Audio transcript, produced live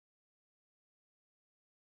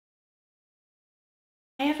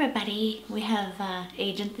Hi everybody, we have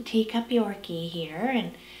Agent the Teacup Yorkie here,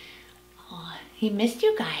 and he missed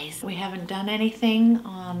you guys. We haven't done anything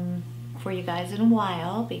for you guys in a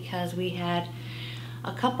while because we had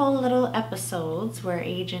a couple little episodes where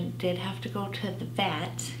Agent did have to go to the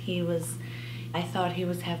vet. I thought he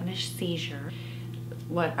was having a seizure.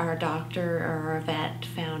 What our doctor or our vet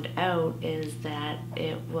found out is that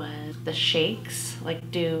it was the shakes,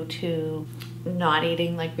 like due to not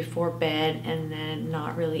eating like before bed and then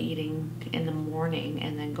not really eating in the morning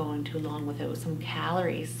and then going too long with it with some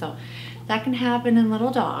calories. So that can happen in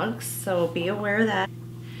little dogs, so be aware of that.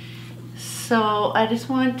 So I just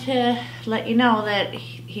want to let you know that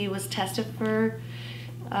he was tested for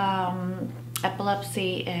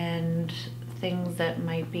epilepsy and things that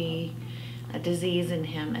might be a disease in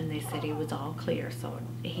him, and they said he was all clear. So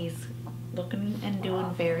he's looking and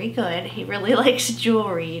doing very good. He really likes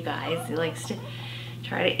jewelry, you guys. He likes to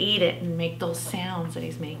try to eat it and make those sounds that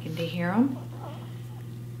he's making. To hear them?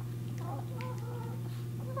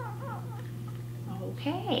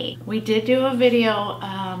 Okay. We did do a video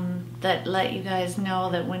that let you guys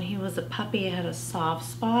know that when he was a puppy, he had a soft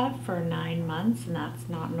spot for 9 months, and that's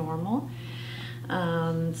not normal.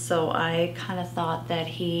 So I kind of thought that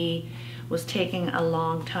he was taking a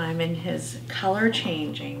long time in his color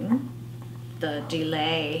changing. The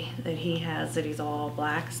delay that he has, that he's all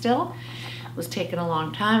black still, was taking a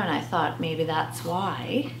long time, and I thought maybe that's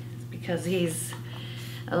why, because he's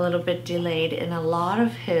a little bit delayed in a lot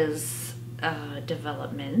of his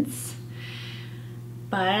developments.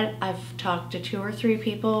 But I've talked to 2 or 3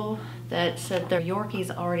 people that said their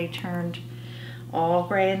Yorkies already turned all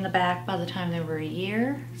gray in the back by the time they were a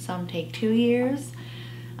year. Some take 2 years.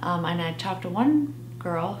 And I talked to one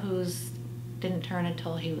girl who's didn't turn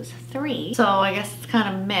until he was 3. So I guess it's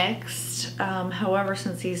kind of mixed. However,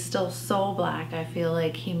 since he's still so black, I feel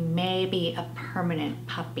like he may be a permanent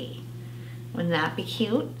puppy. Wouldn't that be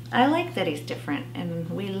cute? I like that he's different, and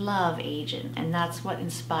we love Agent, and that's what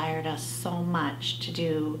inspired us so much to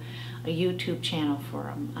do a YouTube channel for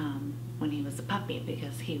him when he was a puppy,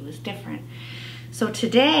 because he was different. So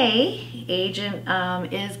today, Agent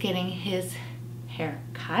is getting his hair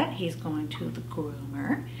cut. He's going to the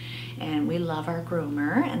groomer, and we love our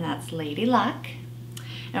groomer, and that's Lady Luck.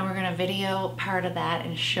 And we're gonna video part of that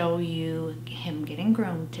and show you him getting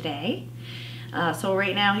groomed today. So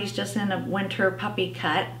right now he's just in a winter puppy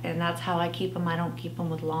cut, and that's how I keep him. I don't keep him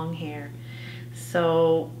with long hair.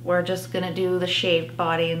 So we're just gonna do the shaved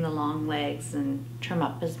body and the long legs and trim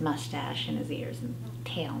up his mustache and his ears and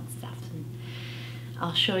tail and stuff. And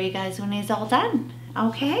I'll show you guys when he's all done.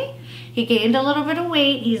 Okay? He gained a little bit of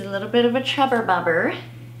weight. He's a little bit of a chubber bubber,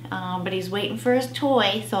 but he's waiting for his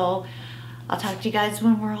toy. So I'll talk to you guys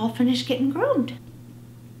when we're all finished getting groomed.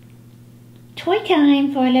 Toy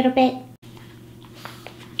time for a little bit.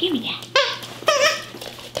 Give me that.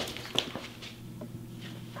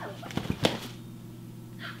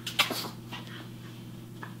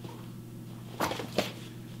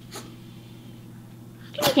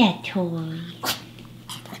 Give me that toy.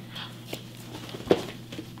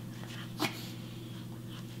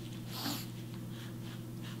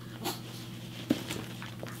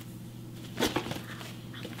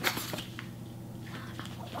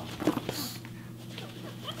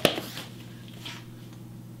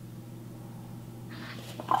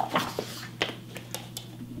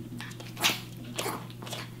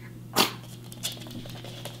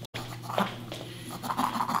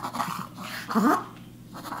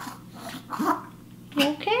 You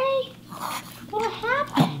okay? What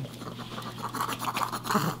happened?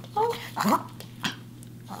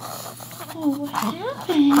 Oh, what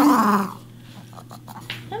happened?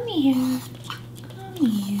 Come here. Come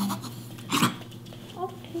here. Oh,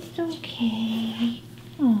 it's okay.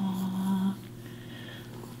 Aww.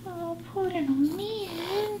 Oh, poor little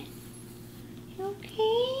man. You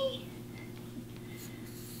okay?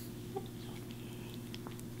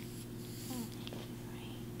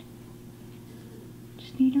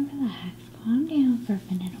 Just need to relax. Calm down for a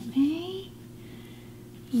minute, okay?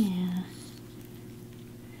 Yeah.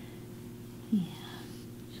 Yeah.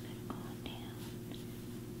 Just gotta calm down.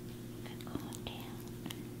 Gotta calm down.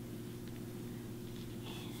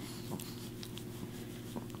 Yeah.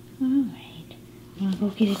 Alright. Wanna go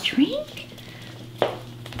get a drink?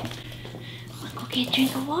 Wanna go get a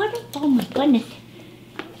drink of water? Oh my goodness.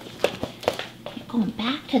 You're going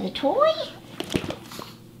back to the toy?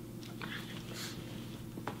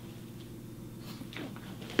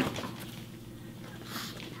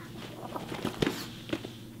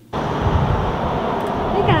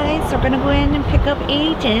 So we're gonna go in and pick up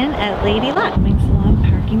Agent at Lady Luck. Salon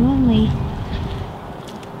parking only.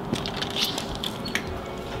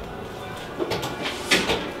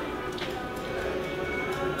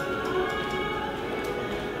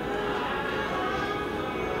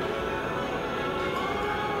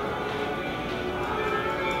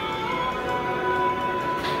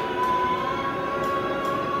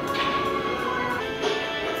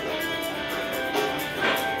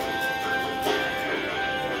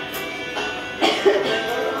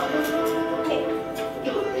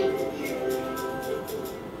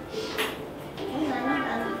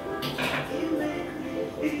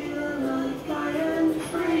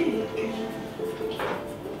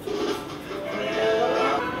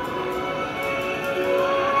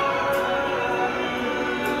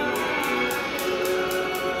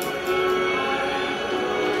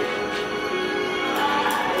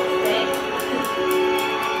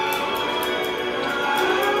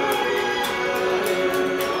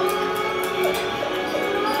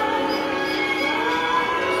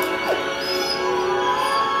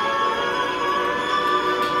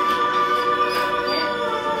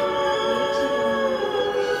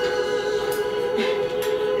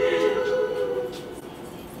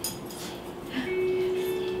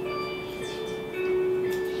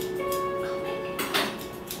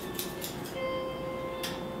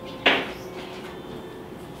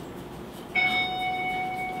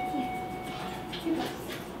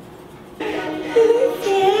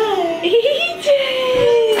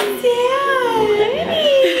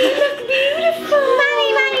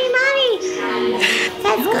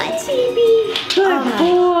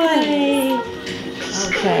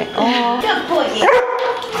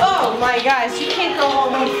 guys. You can't go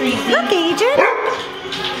home and freeze. Look, Agent.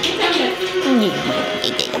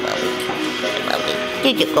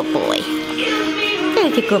 You're a good boy. You're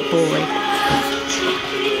a good boy.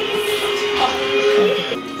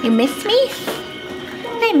 You miss me?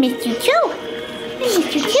 I missed you too. I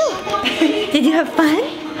missed you too. Did you have fun?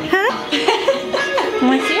 Huh?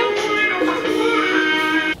 Want to?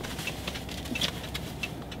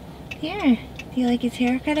 Here. Do you like his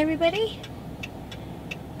haircut, everybody?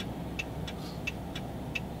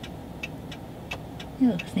 He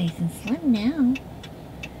looks nice and slim now.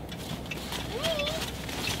 Hi.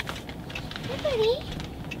 Hi, buddy.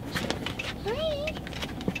 Hi.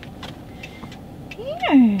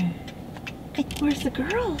 Here. Where's the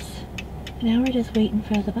girls? Now we're just waiting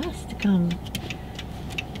for the bus to come.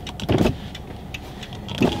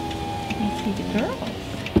 I see the girls.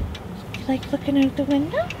 You like looking out the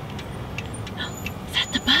window? Oh, is that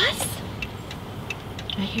the bus?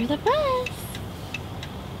 I hear the bus.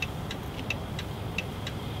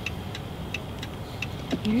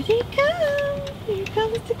 Here they come. Here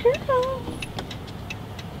comes the girls.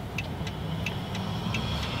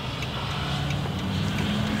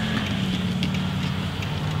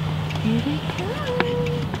 Here they come.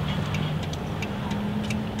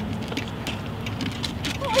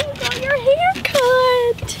 Oh, you got your hair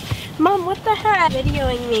cut. Mom, what the heck?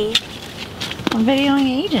 Videoing me. I'm videoing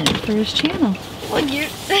Agent for his channel. Well, you.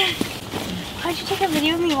 Why'd you take a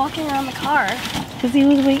video of me walking around the car? Because he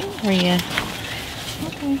was waiting for you.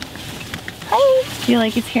 Okay. Hi. Do you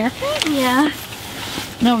like his haircut? Yeah.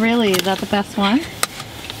 No, really, is that the best one?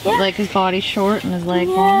 Yeah. Like his body's short and his leg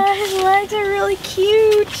long? Yeah, his legs are really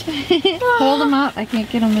cute. Hold him up. I can't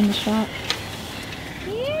get him in the shot.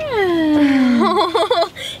 Yeah.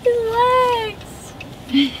 His legs.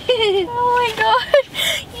 Oh my god.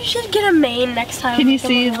 You should get a mane next time. Can you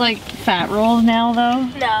see his like fat roll now though?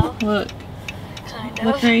 No. Look. Kind of.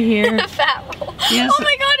 Look right here. Fat roll. Yes. Oh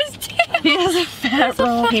my god, his tail. He has a fat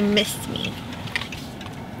roll. He missed me.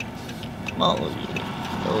 Oh,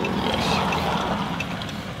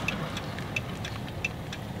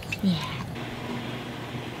 yes. Yeah.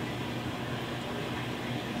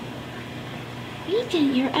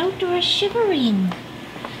 Agent, you're outdoors shivering.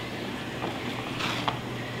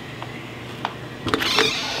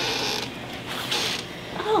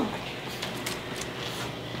 Oh.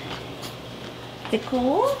 Is it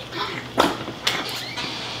cold?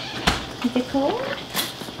 Is it cold?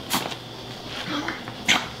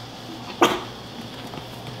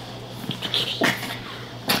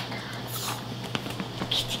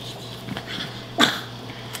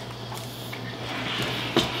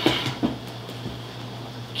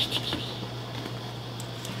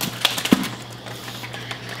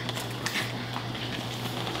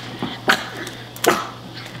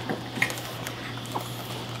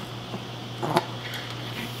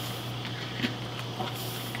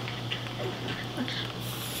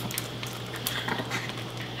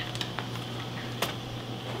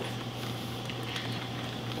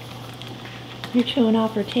 You're chewing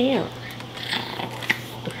off her tail.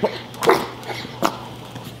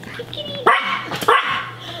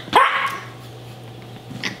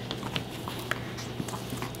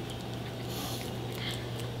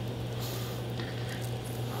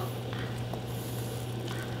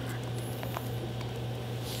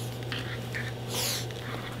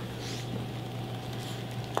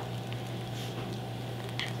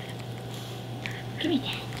 Give me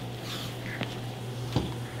that.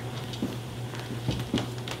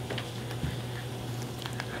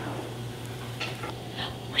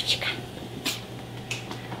 What you got?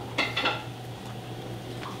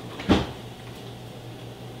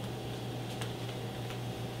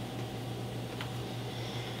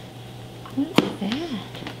 What is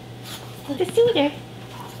that? The cedar.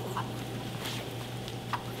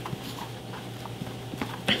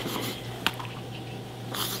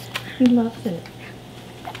 He loves it.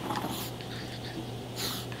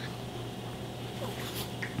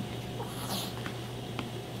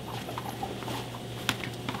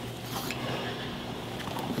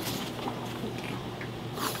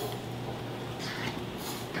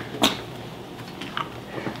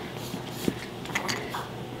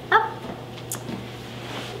 Up.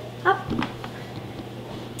 Up.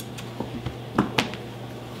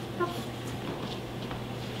 Up.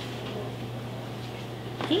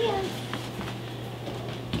 Yeah.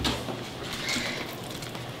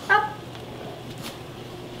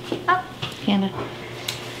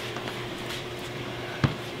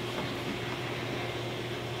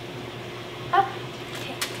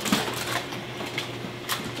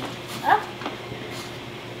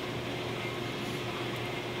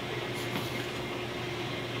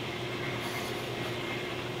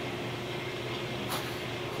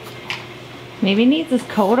 Maybe he needs his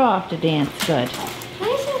coat off to dance good.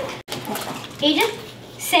 What is it? Agent,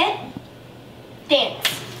 sit,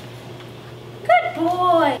 dance. Good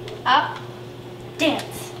boy. Up,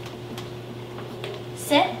 dance.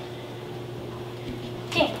 Sit,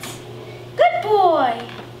 dance. Good boy.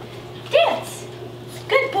 Dance.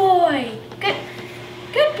 Good boy.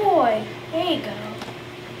 Good boy. There you go.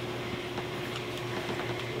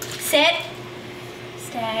 Sit,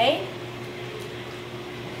 stay,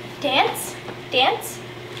 dance, dance.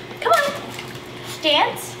 Come on,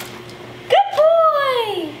 dance. Good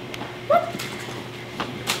boy. Look.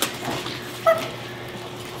 Look.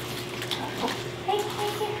 Hey,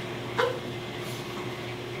 here.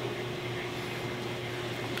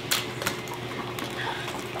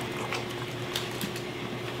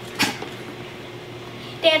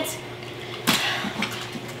 Dance.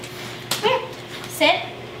 Here. Sit.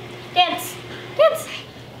 Dance. Dance.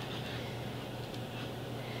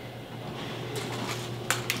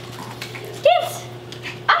 Dance.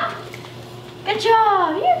 Up. Good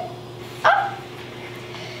job. Here. Up.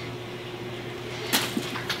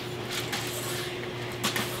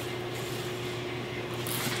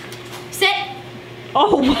 Sit.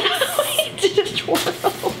 Oh, wow. He did a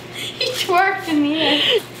twirl. He twerked in the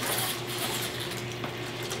air.